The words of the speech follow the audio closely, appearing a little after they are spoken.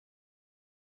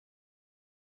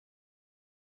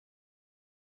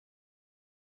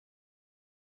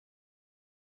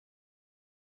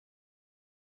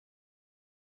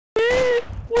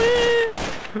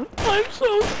I'm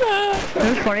so sad.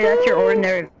 It's funny, that's your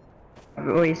ordinary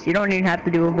voice. You don't even have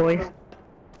to do a voice.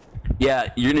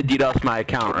 Yeah, you're gonna DDoS my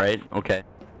account, right? Okay.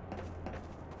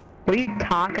 What are you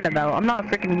talking about? I'm not a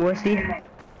freaking wussy.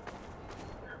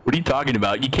 What are you talking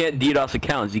about? You can't DDoS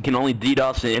accounts. You can only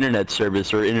DDoS an internet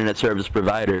service or internet service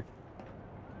provider.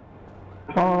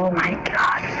 Oh my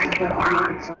god, freaking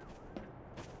morons.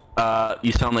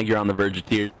 You sound like you're on the verge of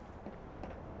tears.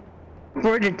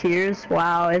 Verge of tears?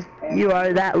 Wow, you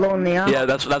are that lonely, huh? Yeah,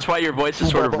 that's why your voice is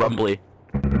sort of rumbly.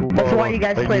 That's why you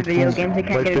guys play video games. You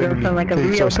can't get a girlfriend like a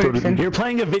real person. You're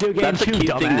playing a video game That's too, a cute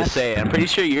thing to dumbass. say. I'm pretty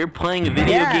sure you're playing a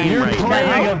video game You're right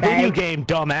playing now. a video game,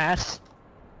 dumbass.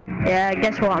 Yeah,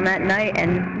 guess what? I'm at night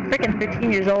and freaking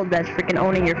 15 years old that's freaking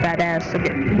owning your fat ass. So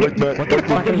get What the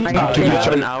fuck are you You talking have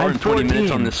about? an hour and 20 minutes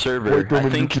 14. on this server. I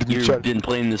think you've been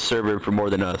playing this server for more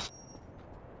than us.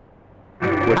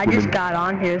 I just got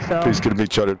on here, so... Please get me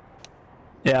chatted.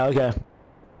 Yeah, okay.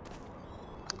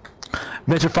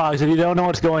 Mr. Fox, if you don't know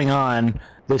what's going on,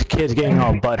 this kid's getting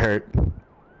all butthurt.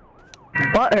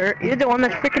 Butthurt? You're the one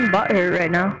that's freaking butthurt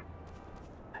right now.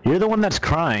 You're the one that's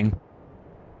crying.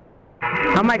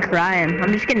 How am I crying?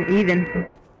 I'm just getting even.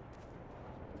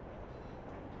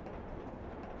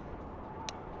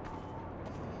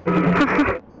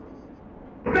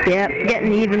 Yep,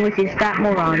 getting even with these fat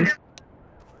morons.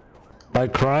 By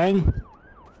crying?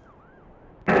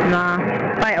 Nah,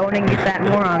 by owning you fat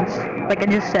morons, like I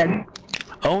just said.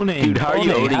 Owning. Dude, how are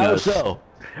you owning How us? so?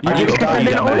 Are you Because I've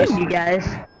been dumbass? owning you guys.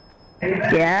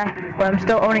 Yeah, but I'm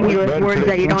still owning you with words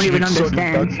that you don't even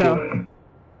understand, so...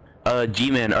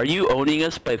 G-Man, are you owning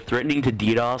us by threatening to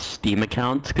DDoS Steam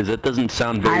accounts? Because that doesn't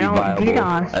sound I very don't viable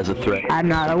DDoS. as a threat. I'm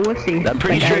not a wussy. I'm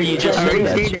pretty sure you just said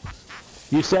that.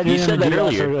 You said You you said didn't that DDoS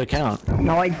earlier. your account.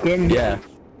 No, I didn't. Yeah,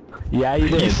 Yeah, you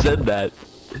did. you said that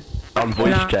on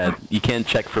voice No. chat. You can't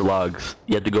check for logs.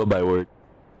 You have to go by word.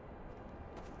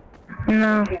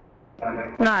 No.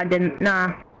 No, I didn't.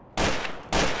 Nah.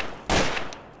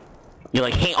 You're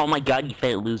like, hey, oh my god, you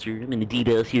fat loser, I'm gonna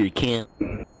DDoS your account.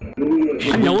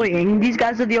 Annoying. These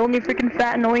guys are the only freaking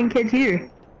fat annoying kids here.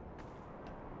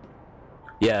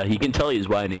 Yeah, you can tell he's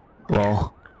whiny.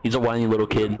 Well, He's a whiny little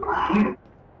kid. Oh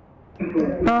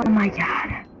my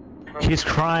god. he's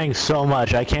crying so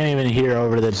much, I can't even hear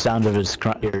over the sound of his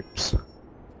ears.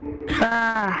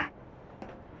 Ah.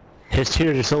 His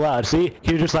tears are so loud. See?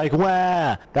 He was just like,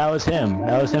 wah! That was him.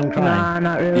 That was him crying. Nah,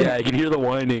 not really. Yeah, I can hear the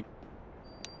whining.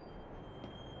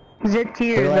 Zip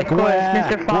tears, They're like, of course, wah,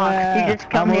 Mr. Fox. wah, You just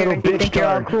come I'm a here little and you think you're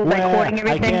all bitch cool by wah, quoting I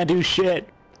everything. can't do shit.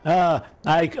 You know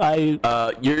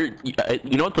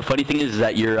what the funny thing is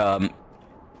that you're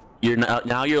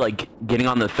now you're like getting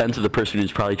on the fence of the person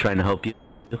who's probably trying to help you.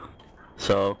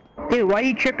 So. Dude, why are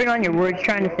you tripping on your words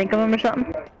trying to think of them or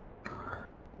something?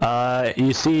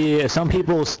 You see, some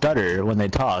people stutter when they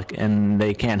talk, and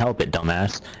they can't help it,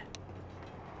 dumbass.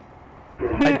 No,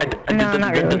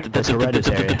 not really. It's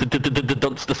hereditary.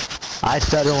 I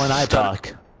stutter when I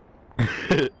talk.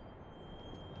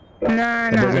 Nah,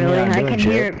 not doesn't mean really. I'm I doing can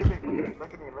shit. hear it.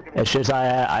 It's just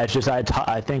I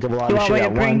think of a lot You of want shit me to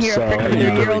at bring once, here so... a freaking Yeah.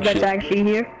 3-year-old that's actually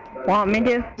here? Want me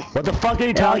to? What the fuck are you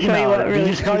I'll talking show you about? what Did really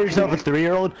you just call yourself a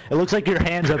 3-year-old? It looks like your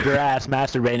hands up your ass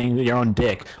masturbating your own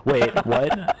dick. Wait,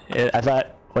 what? I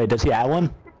thought... Wait, does he have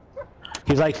one?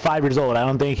 He's like 5 years old. I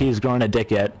don't think he's grown a dick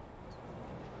yet.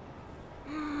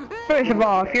 First of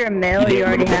all, if you're a male, you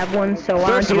already have one, so why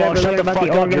First don't of you all, ever shut learn the about fuck the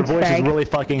up. Your organs, voice is fag? really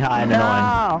fucking high and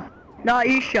annoying. No! No,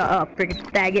 you shut up, freaking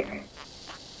faggot.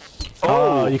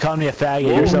 Oh, you called me a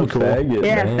faggot. You're so cool. Faggot,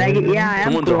 Yeah, man. faggot, yeah, I am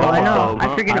Someone's cool, a I know. homophobe, I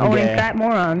huh? freaking I'm owning gay. fat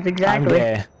morons, I'm exactly.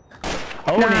 gay.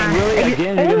 Owning, Nah, really?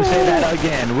 Again? You're gonna say that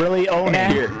again. Really owning.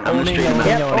 Yeah. Here, I'm gonna straighten him out.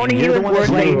 Yep, owning you You're the with one that's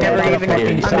words that you laying never down even on the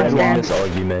fucking understand. sidewalk.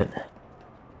 argument.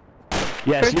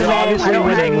 Yes, First you're of all, obviously I don't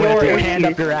have winning your with your hand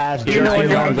issues. up your ass. You're You're the one your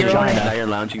that own has your own vagina. Now you're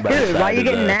lounging by the Dude, side why are you of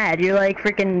getting the- mad? You're like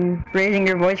freaking raising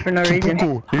your voice for no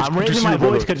reason. I'm raising my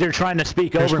voice because you're trying to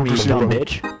speak over me, you dumb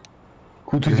bitch.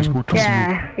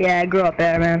 Yeah, I grew up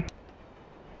there, man.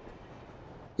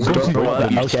 You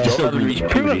still haven't reached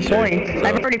Prove puberty, a sir. point.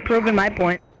 I've already proven my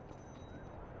point.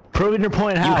 Proving your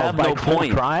point how? have By no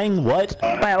point. crying? What?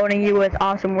 By owning you with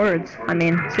awesome words. I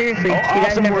mean, seriously, you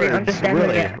guys Awesome never words. understand them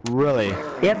Really? yet. Really?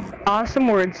 Yep, awesome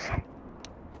words.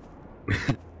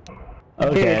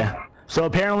 Okay. So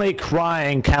apparently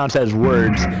crying counts as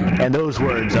words, and those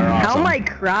words are awesome. How am I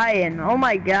crying? Oh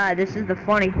my god, this is the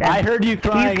funny thing. I heard you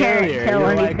crying You can't earlier. tell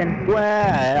You're anything.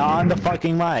 like, wah, on the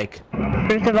fucking mic.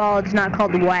 First of all, it's not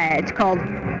called wah, it's called...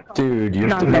 Dude, you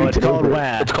have to No, No, it's called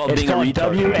wah. It's called being a retard.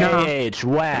 W-A-H,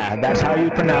 wah. That's how you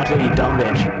pronounce it, you dumb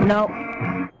bitch. Nope.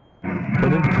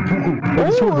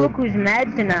 Ooh, look who's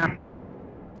mad tonight.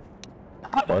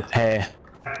 Hey,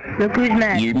 Look who's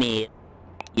mad. You're mad.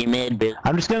 You're mad, bitch.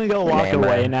 I'm just gonna go walk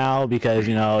away now because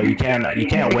you know you can't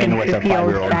win with a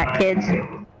 5-year-old. Fat kids.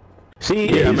 See,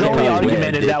 Yeah, his only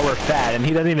argument is bitch. that we're fat, and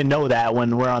he doesn't even know that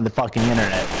when we're on the fucking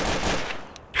internet.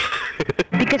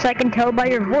 Because I can tell by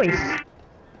your voice.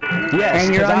 Yes,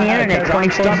 And you're on the internet I'm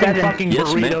stuffing 24/7. fucking Yes,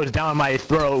 burritos man. down my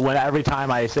throat every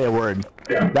time I say a word.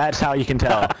 That's how you can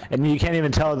tell. And you can't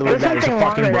even tell There's that it's a something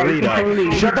wrong fucking with that. You can burrito.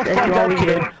 totally Shut the eat fuck as up, well.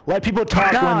 kid. Let people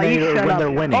talk No, when you shut up.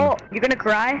 they're winning. Oh, you're gonna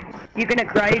cry? You're gonna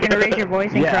cry? You're gonna raise your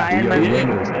voice and Yeah, cry at my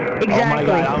Exactly. Oh my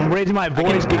god, I'm raising my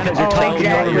voice because you're Oh, talking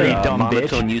exactly. over me, dumb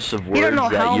monotone bitch. use of You don't words know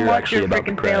that how you're much actually you're about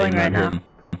to freaking cry failing and right not now. him.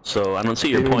 So I don't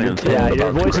see your point of Yeah, your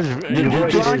about voice to is cry. your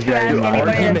voice Why is don't you very ask low.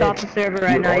 anybody that's off the server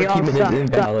right now? You all argument is suck.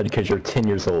 invalid because you're 10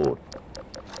 years old.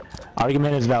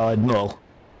 Argument is valid. No.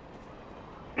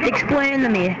 Explain to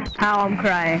me how I'm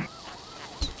crying.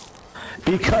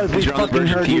 Because we You're on the fucking verge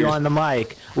of heard you tears. on the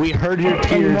mic. We heard your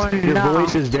tears. Your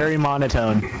voice is very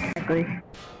monotone. Exactly.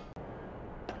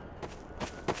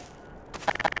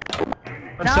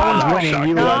 When someone's winning,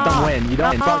 you let them win. You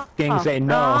don't fucking say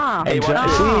no. Hey, And what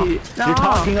just, up? see, you're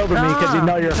talking over me because you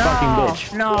know you're a fucking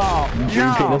bitch. No,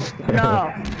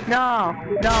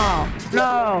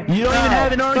 You don't even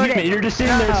have an argument. You're just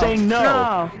sitting there saying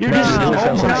no. You're just oh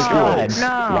my god.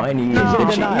 Whiny He's in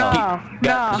bitch. denial.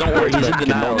 Guys, don't worry, he's in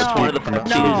denial. It's one of the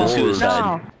proceedings of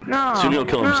suicide. Soon he'll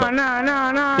kill himself.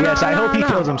 Yes, I hope he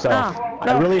kills himself.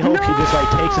 I really hope he just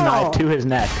like takes a knife to his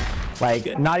neck.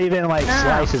 Like, not even like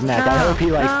slice his neck. I hope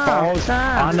he like falls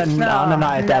on the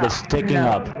knife that is sticking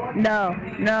up. No.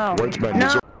 Words by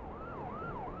misery.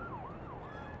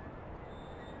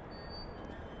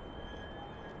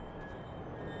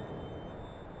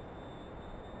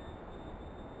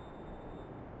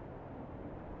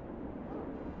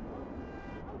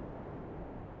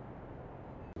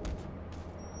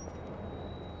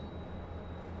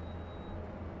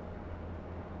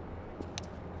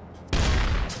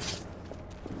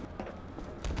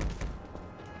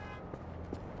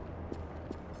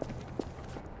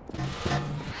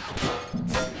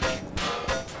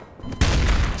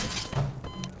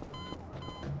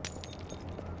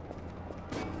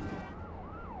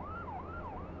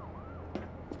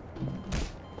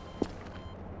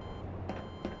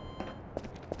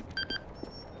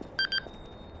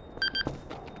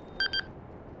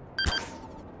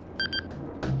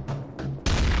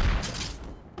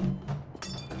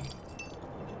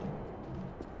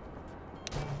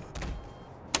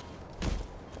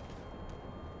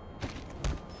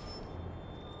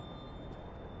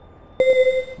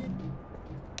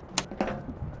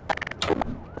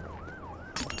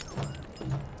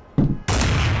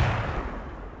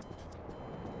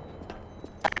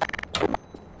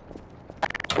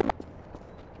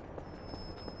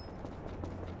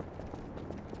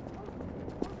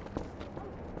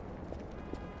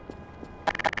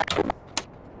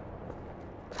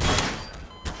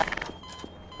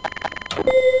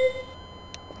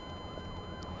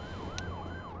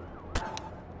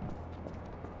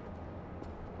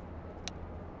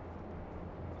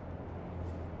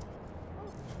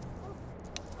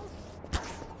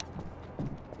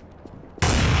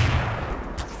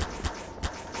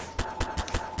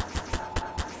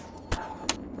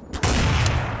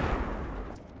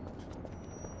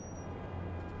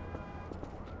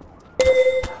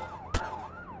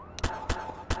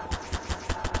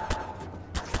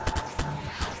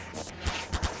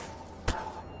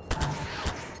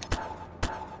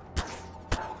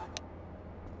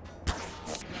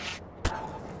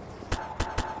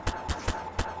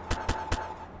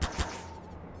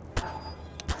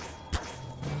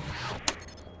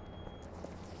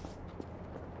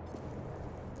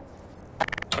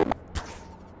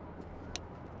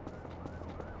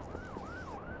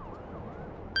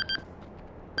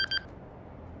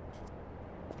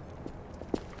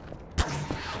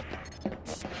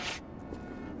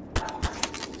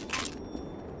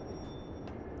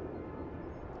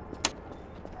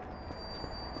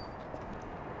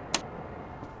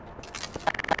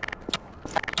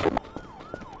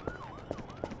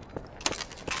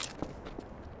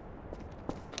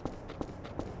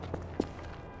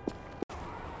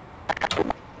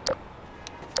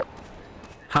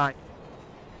 Hi.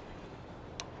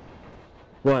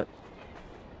 What?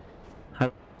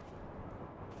 How?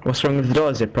 What's wrong with the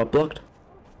door? Is it prop locked?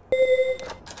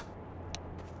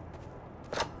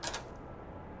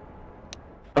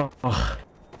 Oh.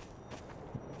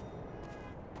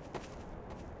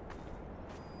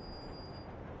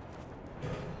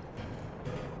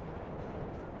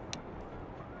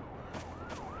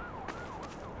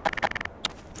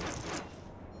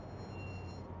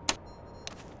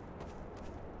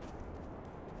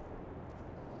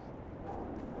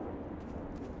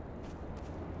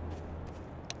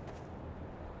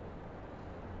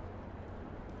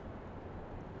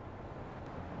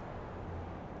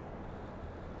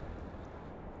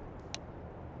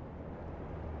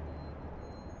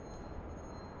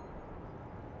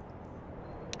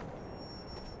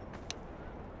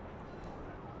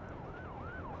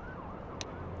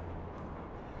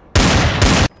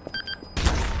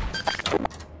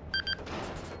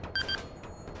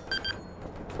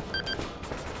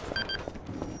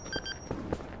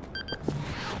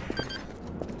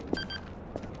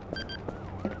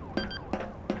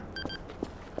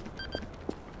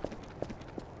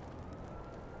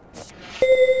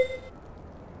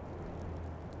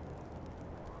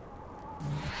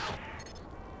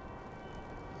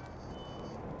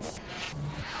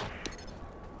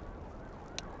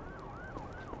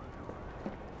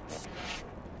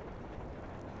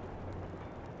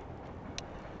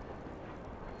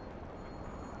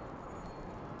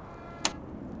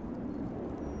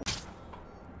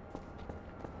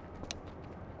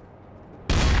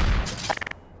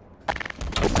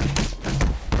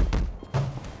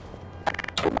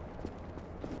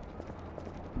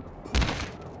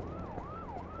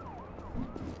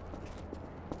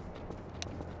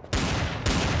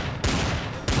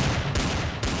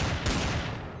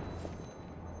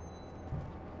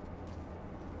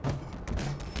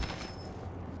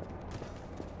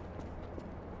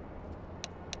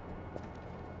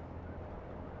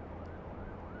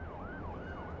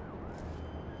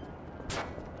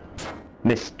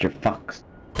 Mr. Fox.